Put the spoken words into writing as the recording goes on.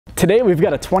Today we've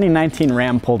got a 2019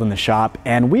 Ram pulled in the shop,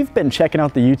 and we've been checking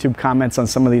out the YouTube comments on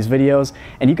some of these videos,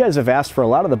 and you guys have asked for a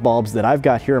lot of the bulbs that I've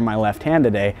got here in my left hand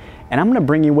today, and I'm gonna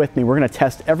bring you with me. We're gonna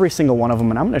test every single one of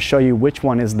them, and I'm gonna show you which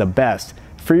one is the best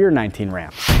for your 19 Ram.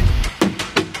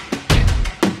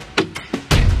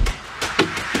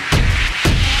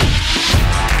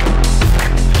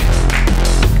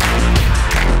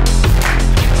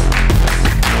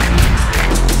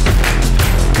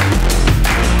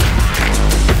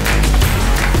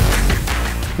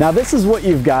 Now this is what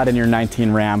you've got in your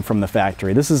 19 Ram from the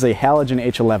factory. This is a halogen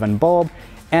H11 bulb,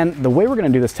 and the way we're gonna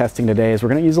do this testing today is we're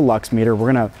gonna use a lux meter.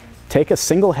 We're gonna take a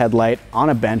single headlight on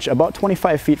a bench about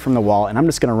 25 feet from the wall, and I'm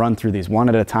just gonna run through these one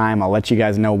at a time. I'll let you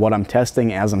guys know what I'm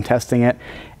testing as I'm testing it,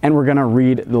 and we're gonna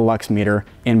read the lux meter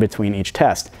in between each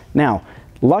test. Now,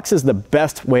 lux is the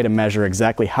best way to measure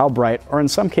exactly how bright, or in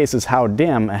some cases how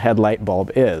dim, a headlight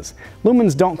bulb is.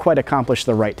 Lumens don't quite accomplish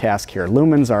the right task here.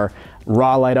 Lumens are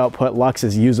raw light output, lux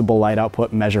is usable light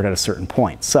output measured at a certain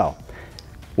point. So,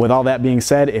 with all that being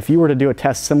said, if you were to do a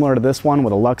test similar to this one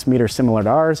with a lux meter similar to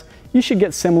ours, you should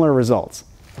get similar results.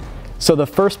 So the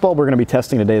first bulb we're going to be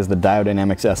testing today is the Diode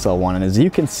Dynamics SL1, and as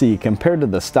you can see, compared to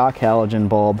the stock halogen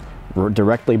bulb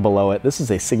directly below it, this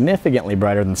is a significantly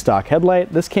brighter than stock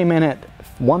headlight. This came in at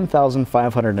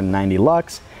 1,590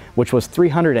 lux, which was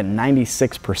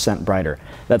 396% brighter.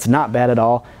 That's not bad at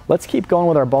all. Let's keep going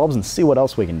with our bulbs and see what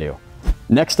else we can do.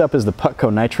 Next up is the Puco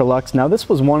Nitrolux. Now this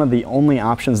was one of the only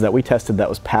options that we tested that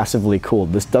was passively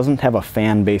cooled. This doesn't have a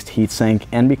fan-based heatsink,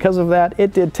 and because of that,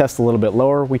 it did test a little bit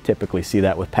lower. We typically see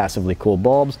that with passively cooled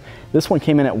bulbs. This one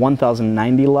came in at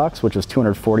 1,090 lux, which was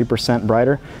 240%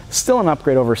 brighter. Still an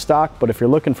upgrade over stock, but if you're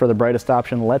looking for the brightest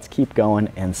option, let's keep going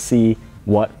and see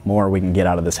what more we can get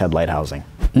out of this headlight housing.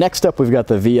 Next up, we've got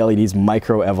the VLED's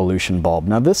Micro Evolution bulb.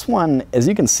 Now this one, as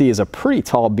you can see, is a pretty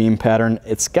tall beam pattern.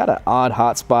 It's got an odd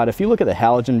hotspot. If you look at the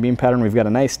halogen beam pattern, we've got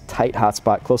a nice tight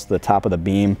hotspot close to the top of the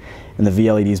beam, and the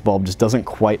VLED's bulb just doesn't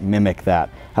quite mimic that.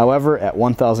 However, at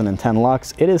 1,010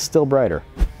 lux, it is still brighter.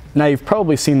 Now you've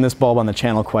probably seen this bulb on the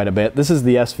channel quite a bit. This is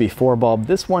the SV4 bulb.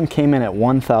 This one came in at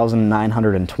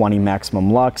 1,920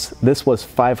 maximum lux. This was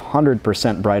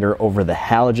 500% brighter over the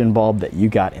halogen bulb that you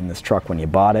got in this truck when you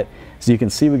bought it. So you can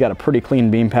see we got a pretty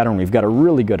clean beam pattern. We've got a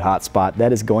really good hot spot.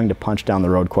 That is going to punch down the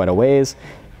road quite a ways.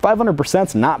 500%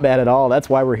 is not bad at all. That's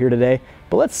why we're here today.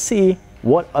 But let's see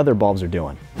what other bulbs are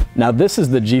doing. Now this is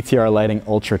the GTR Lighting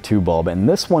Ultra 2 bulb, and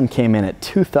this one came in at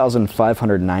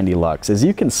 2,590 lux. As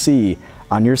you can see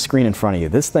on your screen in front of you,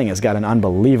 this thing has got an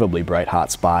unbelievably bright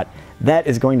hot spot. That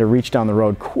is going to reach down the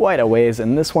road quite a ways,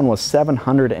 and this one was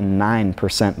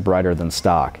 709% brighter than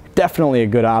stock. Definitely a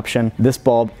good option. This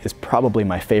bulb is probably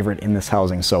my favorite in this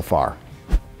housing so far.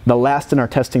 The last in our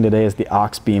testing today is the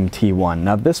Auxbeam T1.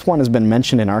 Now this one has been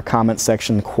mentioned in our comment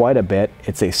section quite a bit.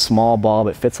 It's a small bulb,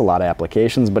 it fits a lot of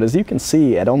applications, but as you can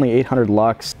see at only 800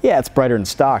 lux, yeah, it's brighter than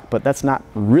stock, but that's not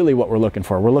really what we're looking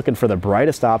for. We're looking for the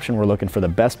brightest option, we're looking for the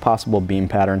best possible beam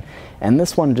pattern, and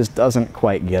this one just doesn't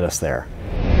quite get us there.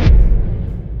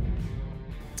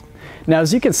 Now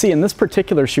as you can see in this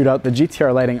particular shootout, the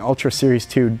GTR Lighting Ultra Series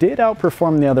 2 did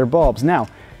outperform the other bulbs. Now,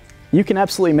 you can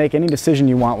absolutely make any decision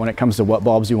you want when it comes to what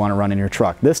bulbs you want to run in your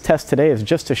truck. This test today is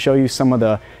just to show you some of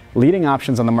the leading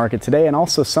options on the market today, and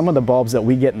also some of the bulbs that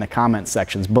we get in the comment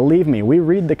sections. Believe me, we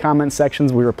read the comment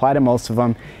sections, we reply to most of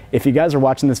them. If you guys are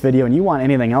watching this video and you want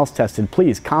anything else tested,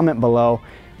 please comment below.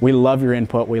 We love your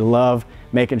input. We love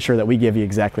making sure that we give you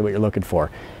exactly what you're looking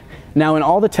for. Now, in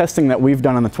all the testing that we've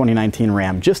done on the 2019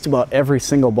 Ram, just about every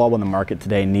single bulb on the market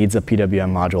today needs a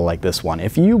PWM module like this one.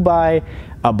 If you buy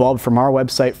a bulb from our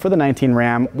website for the 19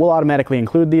 Ram, we'll automatically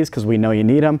include these because we know you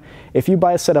need them. If you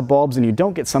buy a set of bulbs and you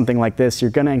don't get something like this,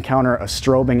 you're going to encounter a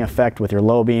strobing effect with your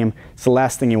low beam. It's the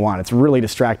last thing you want. It's really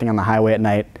distracting on the highway at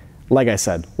night. Like I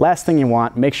said, last thing you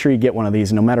want, make sure you get one of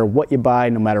these no matter what you buy,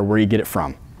 no matter where you get it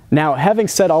from. Now, having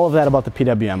said all of that about the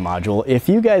PWM module, if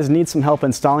you guys need some help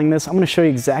installing this, I'm going to show you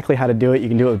exactly how to do it. You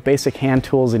can do it with basic hand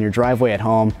tools in your driveway at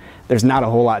home. There's not a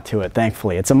whole lot to it,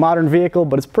 thankfully. It's a modern vehicle,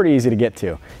 but it's pretty easy to get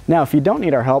to. Now, if you don't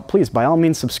need our help, please, by all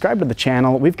means, subscribe to the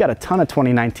channel. We've got a ton of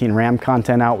 2019 Ram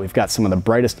content out. We've got some of the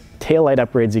brightest taillight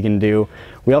upgrades you can do.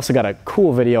 We also got a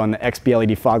cool video on the XB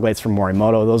LED fog lights from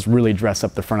Morimoto. Those really dress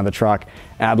up the front of the truck,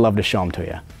 and I'd love to show them to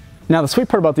you. Now the sweet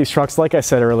part about these trucks, like I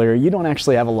said earlier, you don't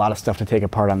actually have a lot of stuff to take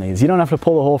apart on these. You don't have to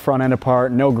pull the whole front end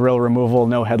apart, no grille removal,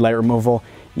 no headlight removal.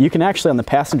 You can actually on the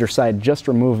passenger side just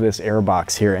remove this air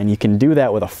box here, and you can do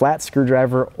that with a flat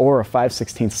screwdriver or a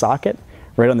 5/16 socket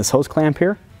right on this hose clamp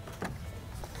here.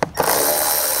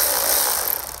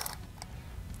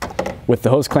 With the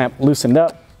hose clamp loosened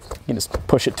up, you can just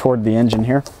push it toward the engine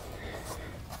here.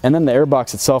 and then the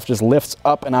airbox itself just lifts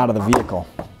up and out of the vehicle.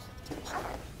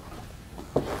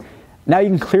 Now you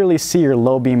can clearly see your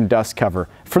low beam dust cover.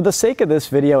 For the sake of this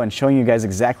video and showing you guys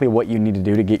exactly what you need to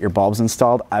do to get your bulbs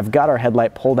installed, I've got our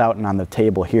headlight pulled out and on the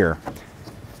table here.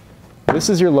 This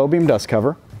is your low beam dust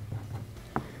cover,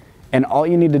 and all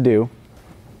you need to do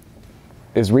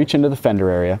is reach into the fender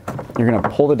area. You're going to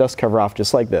pull the dust cover off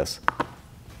just like this.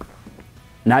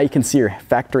 Now you can see your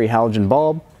factory halogen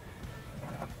bulb.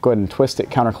 Go ahead and twist it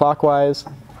counterclockwise.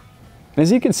 And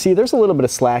as you can see, there's a little bit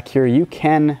of slack here. You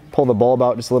can pull the bulb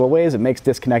out just a little ways. It makes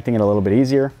disconnecting it a little bit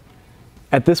easier.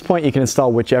 At this point, you can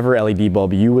install whichever LED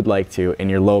bulb you would like to in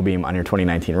your low beam on your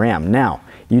 2019 Ram. Now,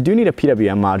 you do need a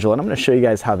PWM module, and I'm going to show you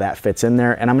guys how that fits in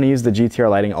there. And I'm going to use the GTR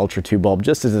Lighting Ultra 2 bulb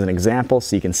just as an example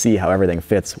so you can see how everything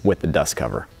fits with the dust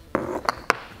cover.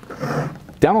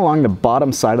 Down along the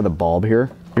bottom side of the bulb here,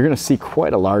 you're going to see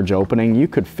quite a large opening. You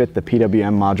could fit the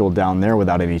PWM module down there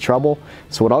without any trouble.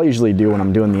 So what I'll usually do when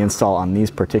I'm doing the install on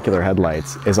these particular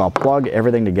headlights is I'll plug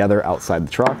everything together outside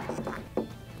the truck.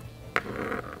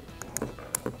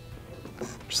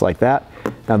 Just like that.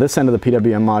 Now this end of the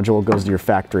PWM module goes to your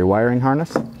factory wiring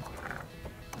harness.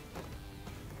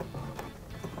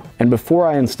 And before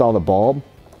I install the bulb,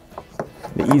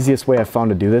 the easiest way I've found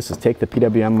to do this is take the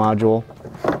PWM module,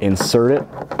 insert it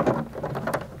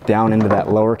down into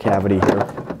that lower cavity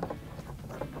here,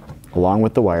 along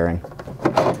with the wiring.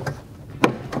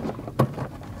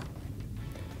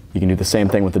 You can do the same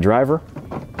thing with the driver.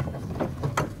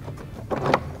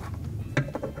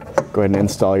 Go ahead and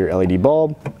install your LED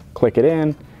bulb, click it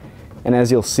in, and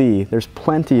as you'll see, there's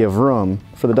plenty of room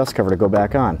for the dust cover to go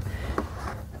back on.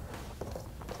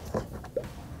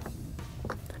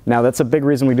 Now that's a big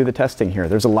reason we do the testing here.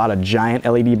 There's a lot of giant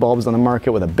LED bulbs on the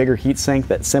market with a bigger heat sink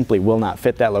that simply will not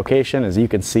fit that location. As you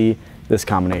can see, this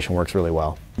combination works really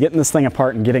well. Getting this thing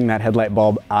apart and getting that headlight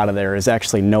bulb out of there is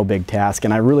actually no big task,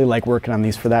 and I really like working on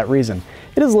these for that reason.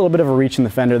 It is a little bit of a reach in the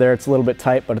fender there. It's a little bit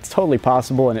tight, but it's totally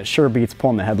possible, and it sure beats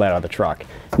pulling the headlight out of the truck.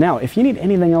 Now, if you need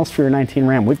anything else for your 19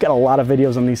 Ram, we've got a lot of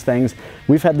videos on these things.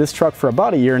 We've had this truck for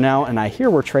about a year now, and I hear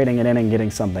we're trading it in and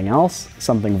getting something else,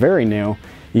 something very new.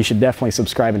 You should definitely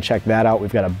subscribe and check that out.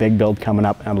 We've got a big build coming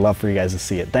up, and I'd love for you guys to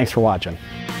see it. Thanks for watching.